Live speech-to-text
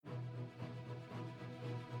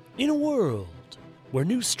In a world where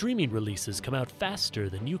new streaming releases come out faster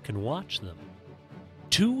than you can watch them,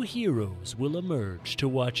 two heroes will emerge to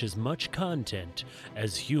watch as much content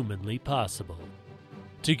as humanly possible.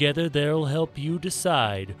 Together, they'll help you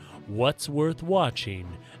decide what's worth watching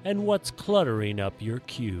and what's cluttering up your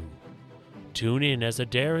queue. Tune in as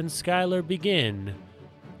Adair and Skylar begin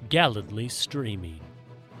Gallantly Streaming.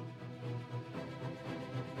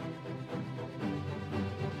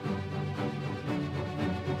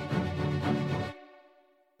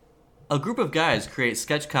 A group of guys create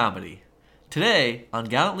sketch comedy. Today, on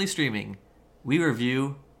Gallantly Streaming, we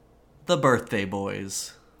review The Birthday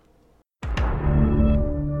Boys.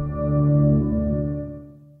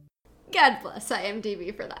 God bless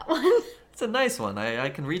IMDb for that one. It's a nice one. I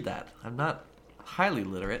can read that. I'm not highly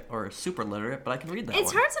literate or super literate, but I can read that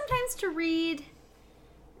It's one. hard sometimes to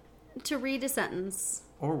read a sentence.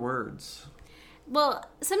 Or words. Well,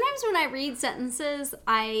 sometimes when I read sentences,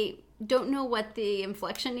 I don't know what the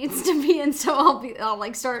inflection needs to be, and so I'll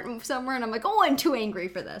like start somewhere and I'm like, oh, I'm too angry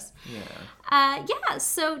for this. Yeah.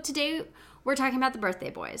 So today we're talking about The Birthday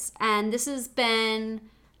Boys, and this has been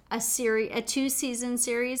a 2-season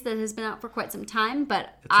series that has been out for quite some time,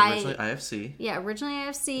 but It's originally IFC. Yeah, originally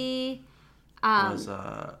IFC.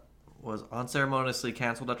 Was unceremoniously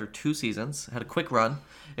canceled after 2 seasons. Had a quick run.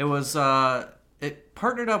 It was it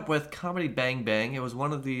partnered up with Comedy Bang Bang. It was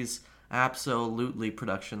one of these Absolutely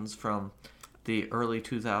productions from the early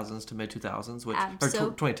 2000s to mid 2000s, or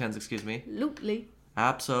 2010s, excuse me.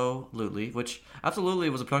 Absolutely, which Absolutely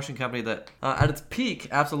was a production company that, at its peak,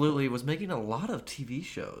 Absolutely was making a lot of TV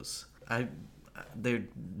shows.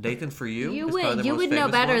 Nathan For You. You would know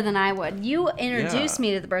better than I would. You introduced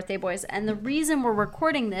me to The Birthday Boys, and the reason we're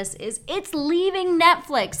recording this is it's leaving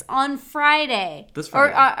Netflix on Friday. This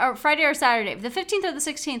Friday. Or Friday or Saturday, the 15th or the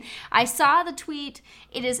 16th. I saw the tweet.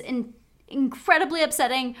 It is incredibly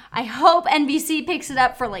upsetting. I hope NBC picks it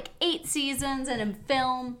up for like 8 seasons and in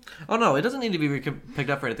film. Oh no, it doesn't need to be picked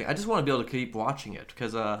up for anything. I just want to be able to keep watching it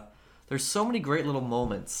because there's so many great little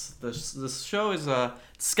moments. This show is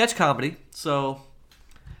sketch comedy, so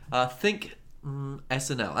think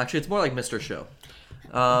SNL. Actually, it's more like Mr. Show.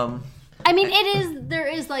 I mean, there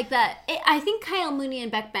is like that. I think Kyle Mooney and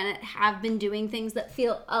Beck Bennett have been doing things that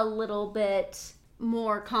feel a little bit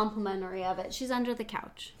more complimentary of it. She's under the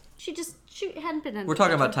couch. She hadn't been under We're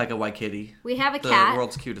talking about Taika Waititi. We have a cat. The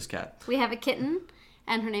world's cutest cat. We have a kitten,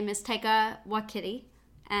 and her name is Taika Waititi.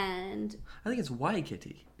 And I think it's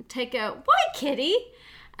Waikiki. Taika Waititi?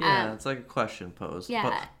 Yeah, it's like a question posed.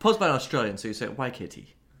 Yeah. Posed by an Australian, so you say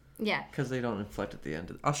Waikiki. Yeah. Because they don't inflect at the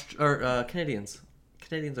end. Canadians.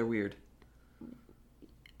 Canadians are weird.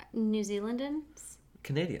 New Zealandans?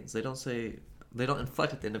 Canadians. They don't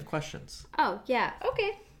inflect at the end of questions. Oh, yeah.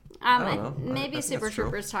 Okay. I don't know. Maybe Super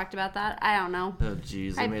Troopers talked about that. I don't know. Oh,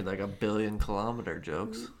 jeez. They made like 1 billion kilometer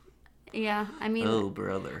jokes. Yeah, I mean... Oh,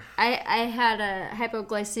 brother. I had a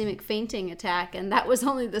hypoglycemic fainting attack, and that was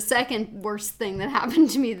only the second worst thing that happened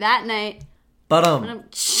to me that night.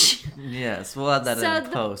 Yes, we'll add that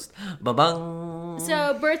in post. Ba-bang!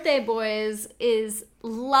 So, Birthday Boys is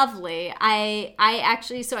lovely. I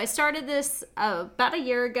started this about a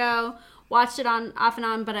year ago, watched it off and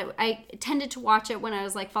on, but I tended to watch it when I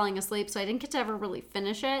was like falling asleep, so I didn't get to ever really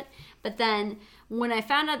finish it. But then when I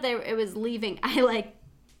found out that it was leaving, I like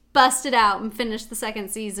busted out and finished the second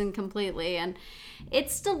season completely, and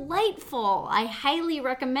it's delightful. I highly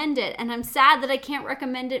recommend it, and I'm sad that I can't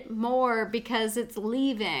recommend it more because it's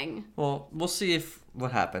leaving. Well, we'll see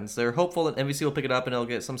what happens. They're hopeful that NBC will pick it up and it'll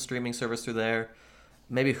get some streaming service through there.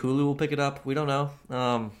 Maybe Hulu will pick it up. We don't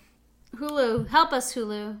know. Hulu, help us,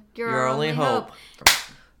 Hulu. You're our only hope.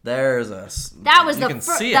 There's that was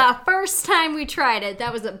the first time we tried it.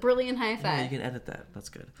 That was a brilliant high five. Yeah, you can edit that. That's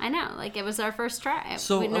good. I know, like it was our first try.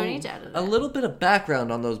 So we don't need to edit it. A little bit of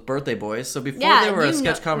background on those Birthday Boys. So before they were a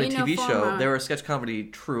sketch comedy TV show, they were a sketch comedy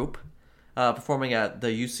troupe performing at the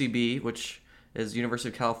UCB, which is University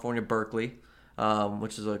of California, Berkeley,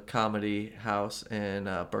 which is a comedy house in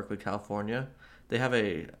Berkeley, California. They have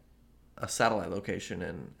a satellite location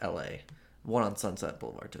in LA, one on Sunset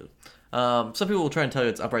Boulevard too. Some people will try and tell you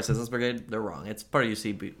it's Upright Citizens Brigade. They're wrong. It's part of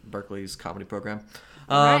UC Berkeley's comedy program.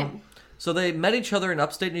 Right. So they met each other in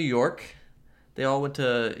upstate New York. They all went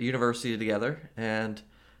to university together and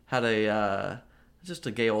had just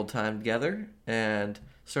a gay old time together and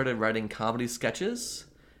started writing comedy sketches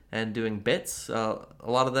and doing bits. A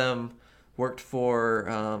lot of them worked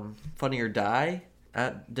for Funny or Die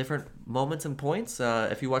at different moments and points.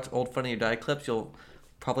 If you watch old Funny or Die clips, you'll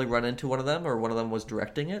probably run into one of them, or one of them was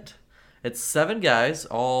directing it. It's 7 guys,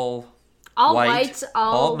 all white,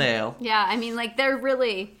 all male. Yeah, I mean, like they're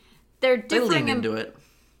different. They leaned into it.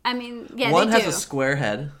 I mean, yeah, One they has do. a square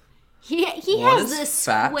head. He One has is the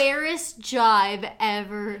fat. squarest jaw I've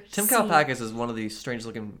ever Tim seen. Kalpakis is one of the strangest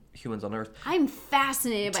looking humans on earth. I'm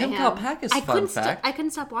fascinated by Tim him. Kalpakis, I fun couldn't fact. I couldn't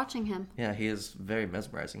stop watching him. Yeah, he is very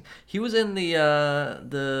mesmerizing. He was in the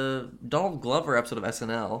Donald Glover episode of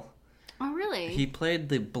SNL. Oh, really? He played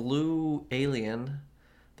the blue alien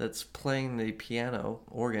that's playing the piano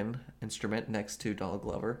organ instrument next to Donald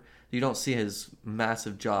Glover. You don't see his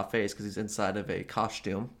massive jaw face because he's inside of a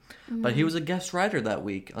costume. But he was a guest writer that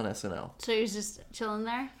week on SNL. So he was just chilling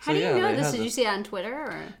there? So, How do you yeah, know they this? had Did you this. see it on Twitter?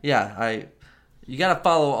 Or? Yeah, you gotta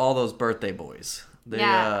follow all those birthday boys. They,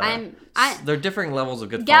 Yeah, they're differing levels of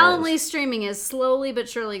good Gallantly follows. Streaming is slowly but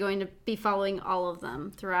surely going to be following all of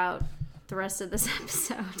them throughout the rest of this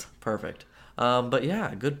episode. Perfect. But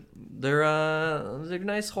yeah, good. They're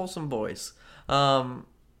nice, wholesome boys.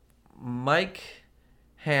 Mike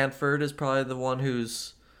Hanford is probably the one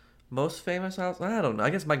who's most famous. I don't know. I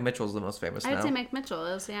guess Mike Mitchell's the most famous I'd now. say Mike Mitchell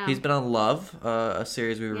is, yeah. He's been on Love, a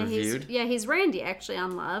series we yeah, reviewed. he's Randy actually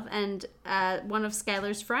on Love and one of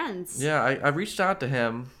Skylar's friends. Yeah, I reached out to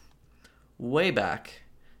him way back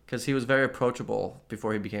because he was very approachable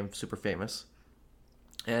before he became super famous.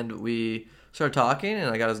 And we started talking,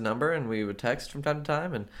 and I got his number, and we would text from time to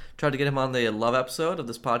time and tried to get him on the Love episode of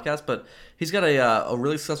this podcast. But he's got a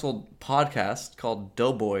really successful podcast called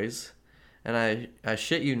Doughboys, and I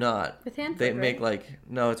shit you not. With Hanford, they make right?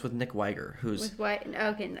 it's with Nick Weiger, who's With White.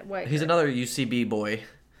 Okay, White. he's another UCB boy.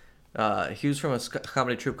 He was from a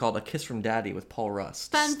comedy troupe called A Kiss from Daddy with Paul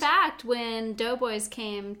Rust. Fun fact, when Doughboys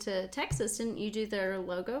came to Texas, didn't you do their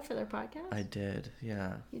logo for their podcast? I did,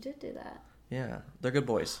 yeah. You did do that. Yeah, they're good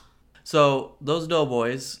boys. So those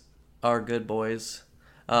Doughboys are good boys.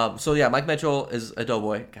 So yeah, Mike Mitchell is a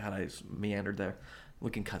Doughboy. God, I just meandered there.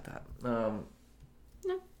 We can cut that. No,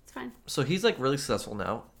 it's fine. So he's like really successful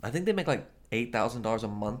now. I think they make like $8,000 a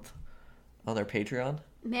month on their Patreon.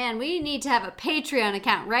 Man, we need to have a Patreon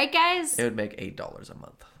account, right, guys? It would make $8 a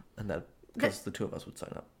month, and that because the two of us would sign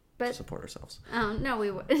up to But- support ourselves. Oh, no,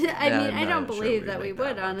 we would. I don't not sure believe we'd that we make that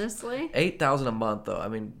would, much. honestly. $8,000 a month, though. I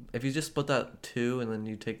mean, if you just split that two and then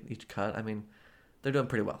you take each cut, I mean, they're doing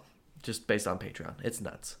pretty well, just based on Patreon. It's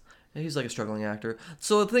nuts. And he's like a struggling actor.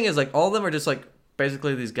 So the thing is, like, all of them are just like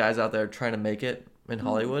basically these guys out there trying to make it in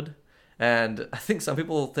Hollywood. And I think some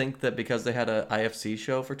people think that because they had a IFC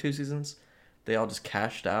show for 2 seasons, they all just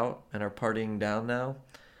cashed out and are partying down now.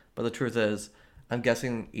 But the truth is, I'm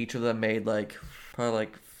guessing each of them made probably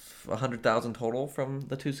like 100,000 total from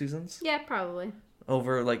the 2 seasons Yeah, probably.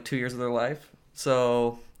 over like 2 years of their life.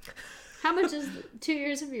 So How much is 2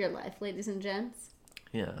 years of your life, ladies and gents?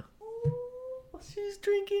 yeah. She's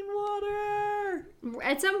drinking water.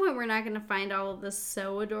 At some point, we're not going to find all of this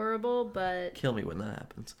so adorable, but Kill me when that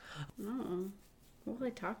happens. oh, what will I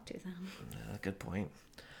talk to them? Yeah, good point.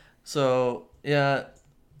 So yeah,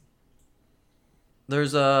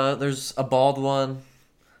 there's a bald one,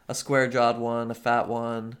 a square jawed one, a fat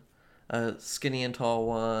one, a skinny and tall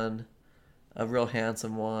one, a real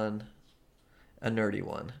handsome one, a nerdy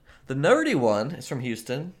one. The nerdy one is from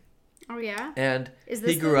Houston, Oh, yeah? and Is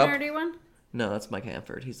this he the grew up. nerdy one? No, that's Mike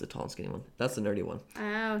Hanford. He's the tall and skinny one. That's the nerdy one.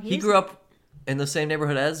 Oh, He grew up in the same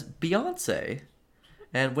neighborhood as Beyonce,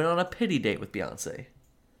 and went on a pity date with Beyonce.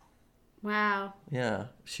 Wow. Yeah,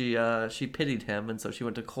 she pitied him, and so she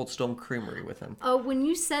went to Cold Stone Creamery with him. Oh, when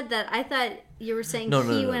you said that, I thought you were saying No,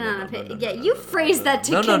 he went on a pit. Yeah, you phrased that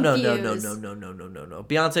to No. confuse. No.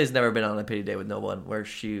 Beyonce's never been on a pity date with no one where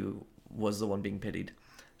she was the one being pitied.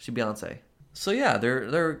 She Beyonce. So yeah,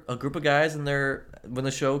 they're a group of guys, and when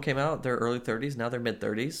the show came out, they're early 30s. Now they're mid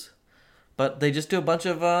 30s, but they just do a bunch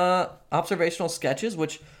of observational sketches,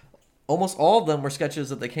 which almost all of them were sketches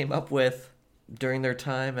that they came up with during their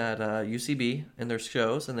time at UCB in their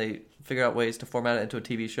shows, and they figure out ways to format it into a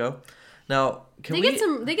TV show. Now, They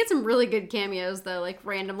get some really good cameos though, like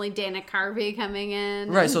randomly Dana Carvey coming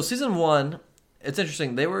in. Right, so season 1, it's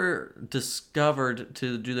interesting. They were discovered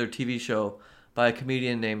to do their TV show by a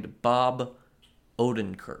comedian named Bob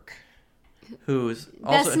Odenkirk, who's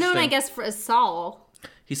also best known, I interesting. guess, for as Saul.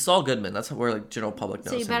 He's Saul Goodman. That's where like general public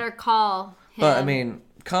knows So you him. better call him. But I mean,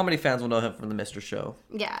 comedy fans will know him from the Mr. Show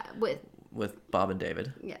yeah, with Bob and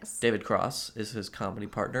David. yes. David Cross is his comedy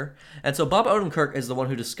partner, and so Bob Odenkirk is the one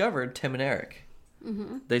who discovered Tim and Eric.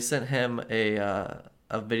 Mm-hmm. They sent him a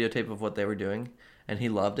videotape of what they were doing, and he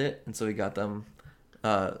loved it, and so he got them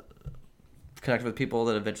connected with people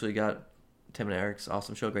that eventually got Tim and Eric's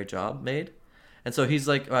awesome show, Great Job, made. And so he's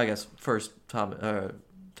like, well, I guess first Tom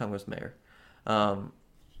Goes Mayor.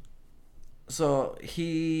 So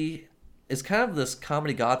he is kind of this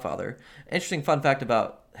comedy godfather. Interesting fun fact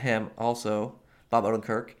about him also, Bob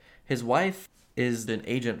Odenkirk. His wife is an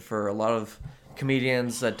agent for a lot of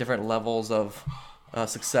comedians at different levels of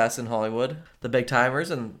success in Hollywood, the big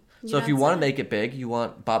timers. And so if you want to make it big, you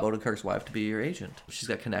want Bob Odenkirk's wife to be your agent. She's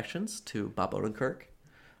got connections to Bob Odenkirk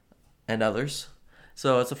and others.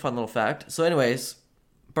 So it's a fun little fact. So anyways,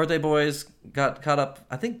 Birthday Boys got caught up.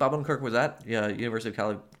 I think Bob Odenkirk was at University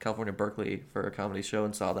of California, Berkeley for a comedy show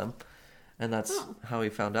and saw them. And that's how he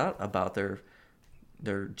found out about their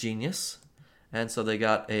genius. And so they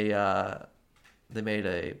got they made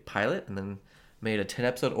a pilot and then made a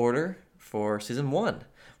 10-episode order for season 1,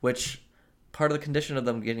 which part of the condition of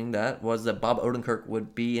them getting that was that Bob Odenkirk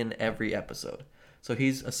would be in every episode. So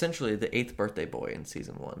he's essentially the 8th birthday boy in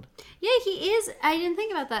season 1. Yeah, he is. I didn't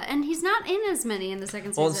think about that. And he's not in as many in the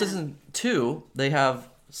second season. Well, in season 2, they have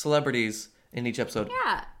celebrities in each episode.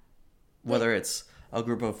 Yeah. Whether it's a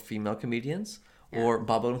group of female comedians or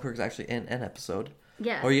Bob Odenkirk's actually in an episode.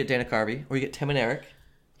 Yeah. Or you get Dana Carvey, or you get Tim and Eric.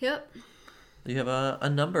 Yep. You have a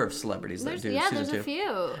number of celebrities that do season 2. There's a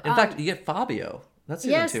few. In fact, you get Fabio. That's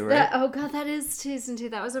season 2, right? Oh god, that is season 2.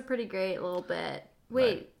 That was a pretty great little bit.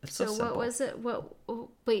 Wait, right. so what simple. was it?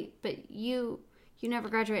 Wait, but you never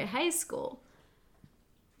graduated high school.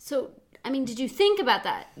 So, I mean, did you think about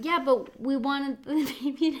that? Yeah, but we wanted the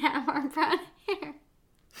baby to have our brown hair.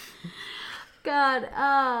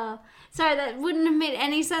 God, sorry, that wouldn't have made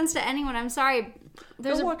any sense to anyone. I'm sorry.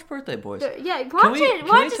 Go watch Birthday Boys. Watch it. Can we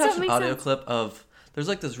Watch it. touch So an it audio makes sense. clip of... There's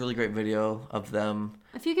like this really great video of them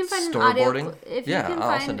If you can find an storyboarding. audio, if Yeah, you can I'll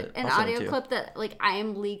find send it. an I'll send it audio to you. clip that like I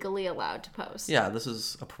am legally allowed to post. Yeah, this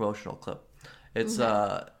is a promotional clip. It's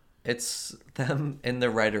them in their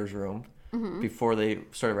writer's room before they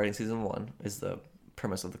started writing season 1 is the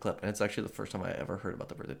premise of the clip. And it's actually the first time I ever heard about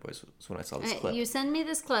the Birthday Boys was when I saw this clip. You send me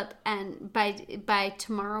this clip, and by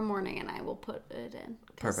tomorrow morning, and I will put it in.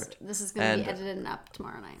 'Cause Perfect. This is going to be edited and up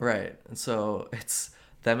tomorrow night. Right. And so it's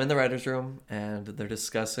them in the writer's room, and they're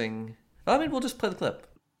discussing... I mean, we'll just play the clip.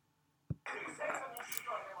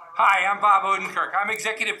 Hi, I'm Bob Odenkirk. I'm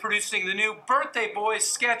executive producing the new Birthday Boys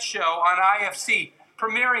sketch show on IFC,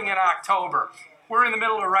 premiering in October. We're in the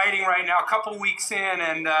middle of writing right now, a couple weeks in,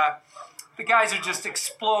 and the guys are just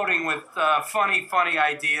exploding with funny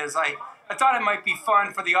ideas. I thought it might be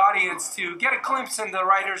fun for the audience to get a glimpse into the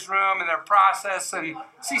writer's room and their process and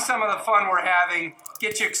see some of the fun we're having,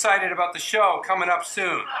 get you excited about the show coming up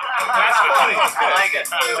soon. That's funny. I like it.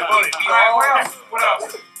 All right, what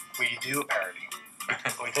else? We do a parody.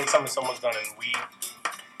 We take something someone's done and we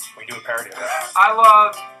do a parody of that. I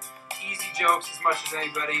love easy jokes as much as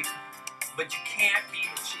anybody, but you can't beat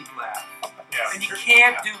a cheap laugh. Yeah. And you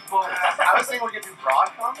can't do both. I was thinking we could do broad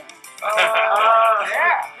comedy.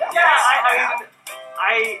 Yeah.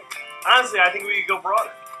 I honestly, I think we could go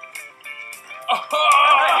broader.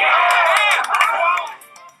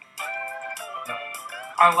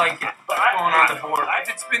 I like it. Going on the board.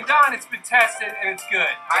 It's been done, it's been tested, and it's good.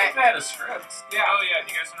 I've had a script. Yeah. Oh yeah,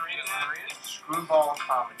 do you guys want to read it? Screwball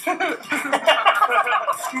comedy.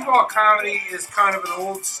 Screwball comedy is kind of an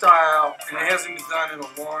old style, and it hasn't been done in a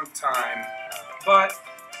long time. But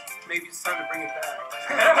maybe it's time to bring it back.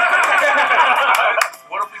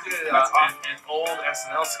 What if we did an old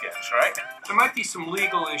SNL sketch, right? There might be some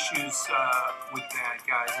legal issues with that,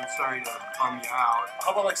 guys. I'm sorry to bum you out.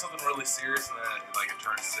 How about like something really serious and then like it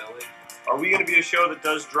turns silly? Are we going to be a show that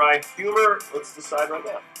does dry humor? Let's decide right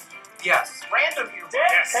now. Yes. Random humor.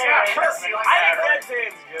 Yes. I think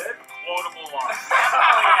deadpan's good. quotable line. People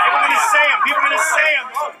are going to say them. People are going to say them.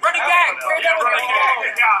 Running gag. Running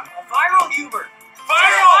gag. Yeah. Viral humor.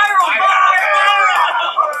 Viral.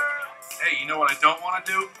 Hey, you know what I don't want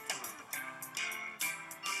to do?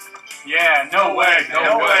 Yeah, no way.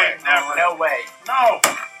 No way. Never. No way. No.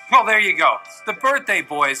 Well, there you go. The Birthday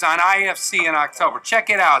Boys on IFC in October. Check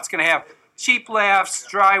it out. It's going to have cheap laughs,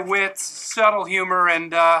 dry wits, subtle humor,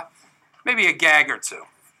 and maybe a gag or two.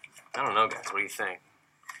 I don't know, guys. What do you think?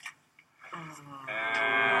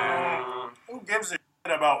 Who gives a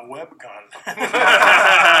shit about webgun?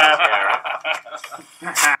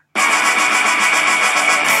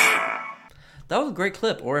 That was a great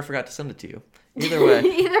clip, or I forgot to send it to you. Either way,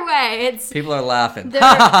 Either way, it's people are laughing. there's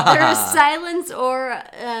silence or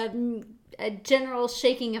a general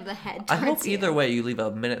shaking of the head. I hope towards you. either way you leave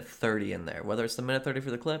a minute 30 in there, whether it's the minute 30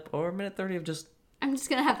 for the clip or a minute 30 of just... I'm just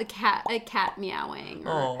gonna have a cat meowing,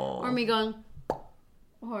 or me going,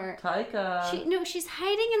 or Taika. she's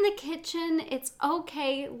hiding in the kitchen. It's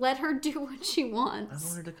okay. Let her do what she I wants.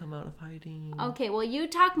 want her to come out of hiding. Okay, well, you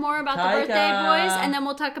talk more about the Taika. Birthday Boys, and then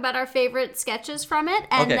we'll talk about our favorite sketches from it,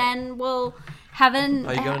 and Okay. then we'll have an.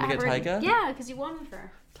 Are you going to get have her- Taika? Yeah, because you wanted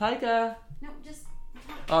her. Taika. No, just.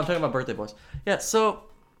 Oh, I'm talking about Birthday Boys. Yeah, so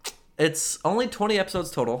It's only 20 episodes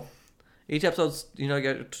total. Each episode's, you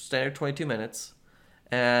get standard 22 minutes.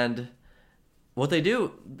 And what they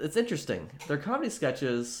do, it's interesting. Their comedy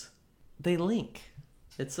sketches, they link.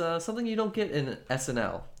 It's something you don't get in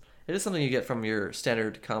SNL. It is something you get from your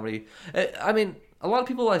standard comedy. I mean, a lot of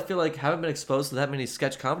people, I feel like, haven't been exposed to that many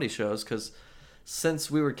sketch comedy shows because since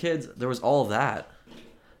we were kids, there was all that.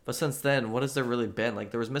 But since then, what has there really been? Like,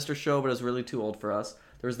 there was Mr. Show, but it was really too old for us.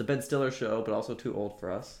 There was the Ben Stiller Show, but also too old for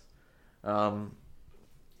us.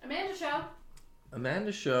 Amanda Show.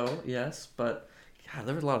 Amanda Show, yes, but God,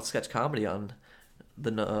 there was a lot of sketch comedy on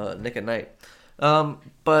the Nick at Night.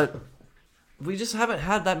 But we just haven't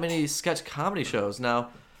had that many sketch comedy shows.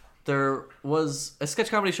 Now, there was a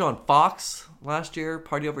sketch comedy show on Fox last year,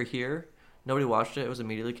 Party Over Here. Nobody watched it. It was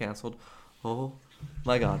immediately canceled. Oh,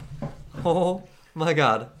 my God. Oh, my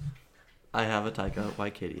God. I have a Taika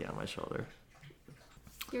Waititi on my shoulder.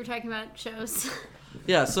 You were talking about shows.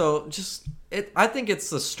 Yeah, so I think it's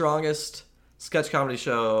the strongest sketch comedy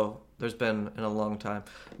show there's been in a long time.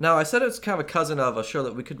 Now, I said it's kind of a cousin of a show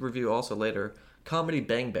that we could review also later, Comedy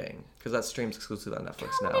Bang Bang, because that streams exclusively on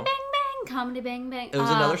Netflix now. Comedy Bang Bang. Comedy Bang Bang. It was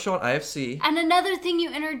another show on IFC. And another thing you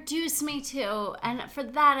introduced me to, and for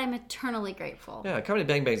that I'm eternally grateful. Yeah, Comedy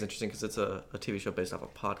Bang Bang is interesting because it's a TV show based off a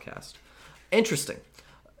podcast. Interesting.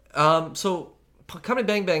 So Comedy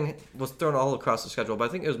Bang Bang was thrown all across the schedule, but I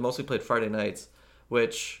think it was mostly played Friday nights,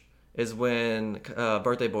 which is when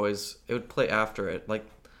Birthday Boys, it would play after it, like,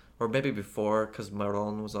 or maybe before, because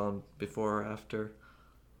Marlon was on before or after.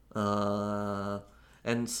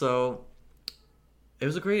 And so it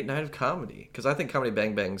was a great night of comedy, because I think Comedy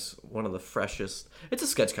Bang Bang's one of the freshest. It's a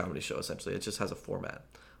sketch comedy show, essentially. It just has a format,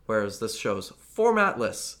 whereas this show's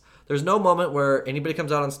formatless. There's no moment where anybody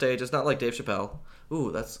comes out on stage. It's not like Dave Chappelle. Ooh,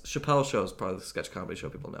 that's Chappelle Show's probably the sketch comedy show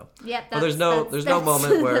people know. Yep, but there's no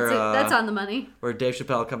moment where that's on the money. Where Dave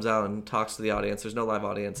Chappelle comes out and talks to the audience. There's no live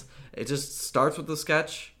audience. It just starts with the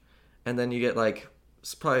sketch, and then you get like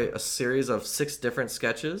it's probably a series of 6 different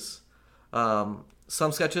sketches. Some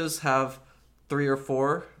sketches have 3 or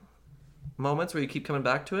 4 moments where you keep coming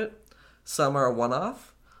back to it. Some are a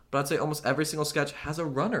one-off, but I'd say almost every single sketch has a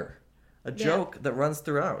runner, a joke that runs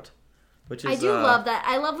throughout. Which is, I do love that.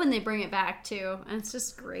 I love when they bring it back too, and it's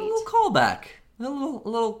just great. A little callback, a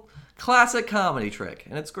little classic comedy trick,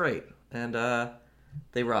 and it's great. And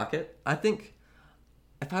they rock it. I think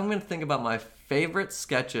if I'm going to think about my favorite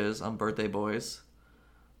sketches on Birthday Boys,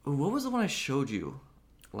 what was the one I showed you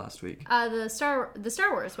last week? The Star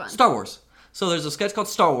Wars one. Star Wars. So there's a sketch called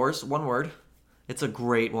Star Wars, one word. It's a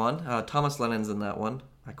great one. Thomas Lennon's in that one.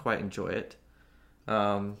 I quite enjoy it.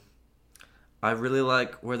 I really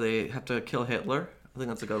like where they have to kill Hitler. I think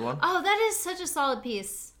that's a good one. Oh, that is such a solid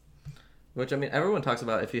piece. Which, I mean, everyone talks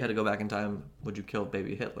about if you had to go back in time, would you kill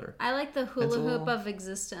baby Hitler? I like the hula hoop of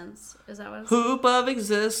existence. Is that what it's Hoop of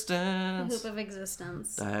existence. Hoop of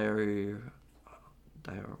existence.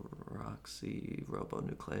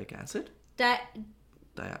 Deoxyribonucleic acid?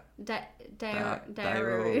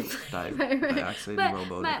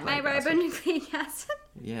 Deoxyribonucleic acid?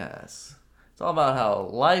 Yes. It's all about how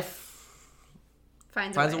life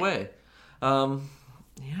finds a way. Yeah.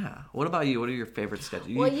 What about you? What are your favorite sketches?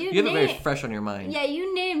 You have it very fresh on your mind. Yeah,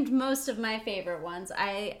 you named most of my favorite ones.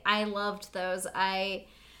 I loved those. I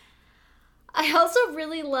also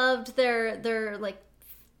really loved their like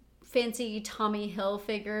fancy Tommy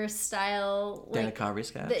Hilfiger style. Dana Carvey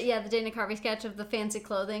sketch? The Dana Carvey sketch of the fancy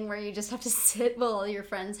clothing where you just have to sit while all your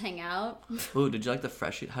friends hang out. Ooh, did you like the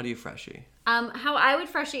freshie? How do you freshie? How I would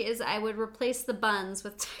freshie is I would replace the buns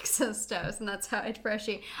with Texas toast, and that's how I'd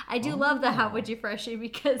freshie. I do love the how would you freshie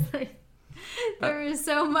because there is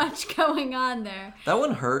so much going on there. That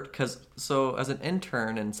one hurt because, so as an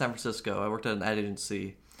intern in San Francisco, I worked at an ad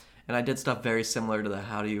agency, and I did stuff very similar to the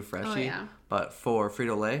how do you freshie, but for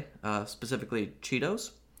Frito-Lay, specifically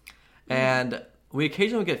Cheetos. And we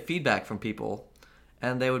occasionally get feedback from people,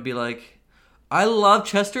 and they would be like, I love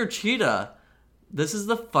Chester Cheetah. This is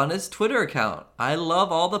the funnest Twitter account. I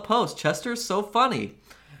love all the posts. Chester's so funny.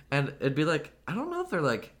 And it'd be like, I don't know if they're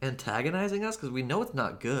like antagonizing us because we know it's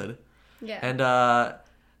not good. Yeah. And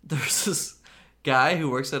there's this guy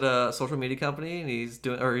who works at a social media company and he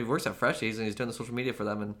works at Freshies and he's doing the social media for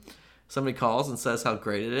them. And somebody calls and says how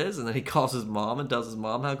great it is. And then he calls his mom and tells his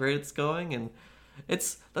mom how great it's going. And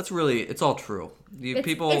it's all true.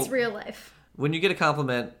 It's real life. When you get a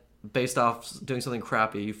compliment based off doing something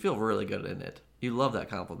crappy, you feel really good in it. You love that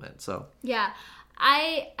compliment, so. Yeah.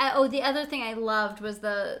 The other thing I loved was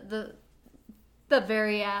the the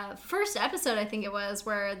very first episode, I think it was,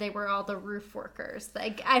 where they were all the roof workers.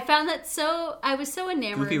 Like, I found that I was so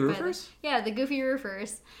enamored. Goofy by roofers? the Goofy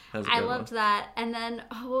Roofers. That was a I good loved that. And then,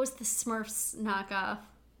 what was the Smurfs knockoff?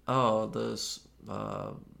 Oh, the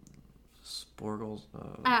Sporgles.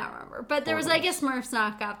 I don't remember, but there was like a Smurfs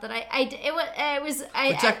knockoff that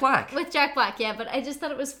With Jack Black. With Jack Black, yeah. But I just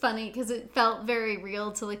thought it was funny because it felt very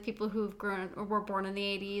real to like people who've grown or were born in the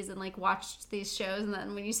 '80s and like watched these shows, and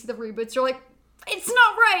then when you see the reboots, you're like, it's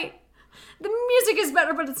not right. The music is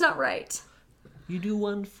better, but it's not right. You do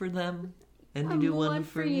one for them, and you do one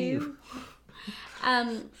for you.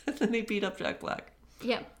 And then they beat up Jack Black.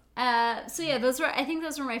 Yeah. So yeah, I think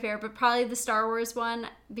those were my favorite, but probably the Star Wars one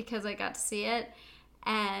because I got to see it,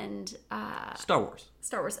 and Star Wars.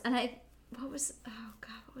 And what was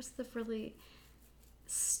the really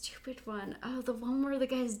stupid one? Oh, the one where the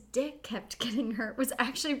guy's dick kept getting hurt was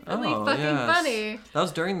actually really funny. That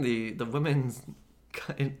was during the women's.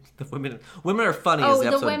 The women are funny. Oh, is the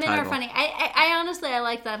episode women title. are funny. I honestly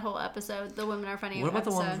like that whole episode. The women are funny. What about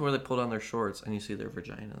episode. the ones where they pull down their shorts and you see their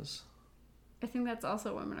vaginas? I think that's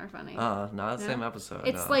also Women Are Funny. Not the same episode.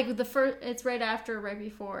 It's like the first. It's right after, right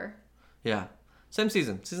before. Yeah, same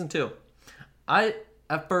season 2. I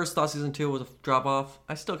at first thought season 2 was a drop off.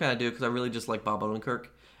 I still kind of do because I really just like Bob Odenkirk,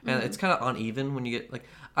 and it's kind of uneven when you get like.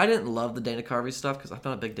 I didn't love the Dana Carvey stuff because I've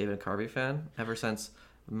been a big David Carvey fan ever since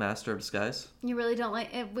Master of Disguise. You really don't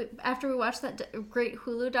like it? After we watched that great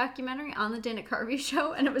Hulu documentary on the Dana Carvey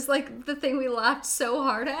show, and it was like the thing we laughed so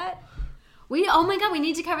hard at. Oh my god, we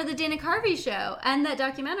need to cover the Dana Carvey show and that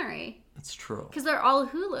documentary. That's true. Because they're all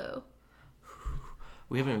Hulu.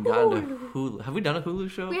 We haven't even gotten to Hulu. Have we done a Hulu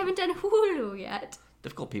show? We haven't done Hulu yet.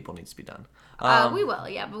 Difficult People needs to be done. We will,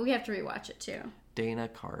 yeah, but we have to rewatch it too. Dana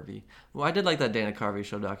Carvey. Well, I did like that Dana Carvey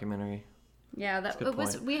show documentary. Yeah, it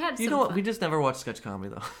was. We had. You know what? We just never watched sketch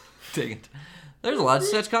comedy though. Dang it. There's a lot of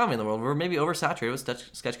sketch comedy in the world. We're maybe oversaturated with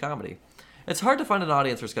sketch comedy. It's hard to find an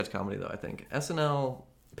audience for sketch comedy though. I think SNL.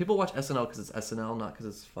 People watch SNL because it's SNL, not because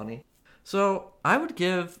it's funny. So I would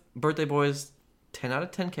give Birthday Boys 10 out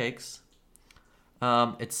of 10 cakes.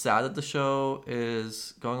 It's sad that the show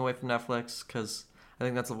is going away from Netflix because I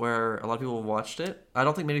think that's where a lot of people watched it. I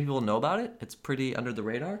don't think many people know about it. It's pretty under the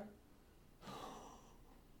radar.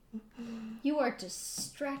 You are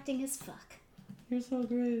distracting as fuck. You're so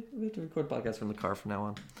great. We have to record podcasts from the car from now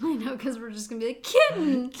on. I know, because we're just going to be like,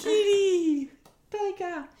 kitten! Kitty!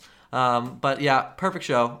 Tiger! But yeah, perfect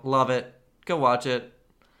show. Love it. Go watch it.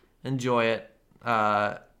 Enjoy it.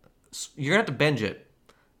 You're gonna have to binge it.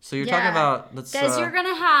 So you're talking about guys, you're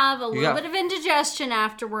gonna have a little bit of indigestion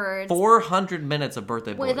afterwards. 400 minutes of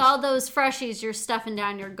Birthday Boys with all those freshies you're stuffing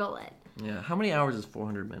down your gullet. Yeah. How many hours is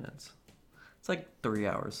 400 minutes? It's like 3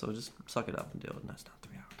 hours. So just suck it up and do it. No, it's not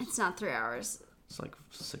 3 hours. It's not 3 hours. It's like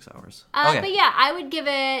 6 hours. Okay. But yeah, I would give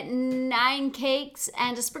it 9 cakes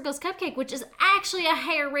and a Sprinkles cupcake, which is actually a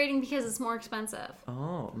higher rating because it's more expensive.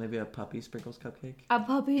 Oh, maybe a puppy Sprinkles cupcake?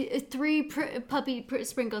 Three puppy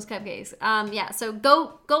Sprinkles cupcakes. Yeah, so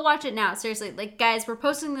go watch it now. Seriously, like guys, we're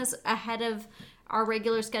posting this ahead of our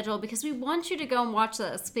regular schedule because we want you to go and watch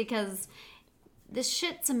this because this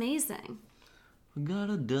shit's amazing. We got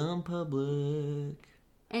a dumb public.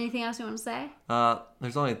 Anything else you want to say?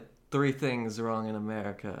 There's only 3 things wrong in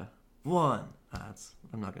America. 1.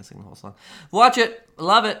 I'm not going to sing the whole song. Watch it.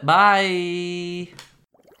 Love it. Bye.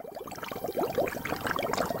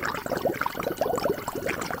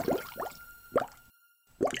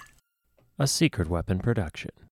 A Secret Weapon production.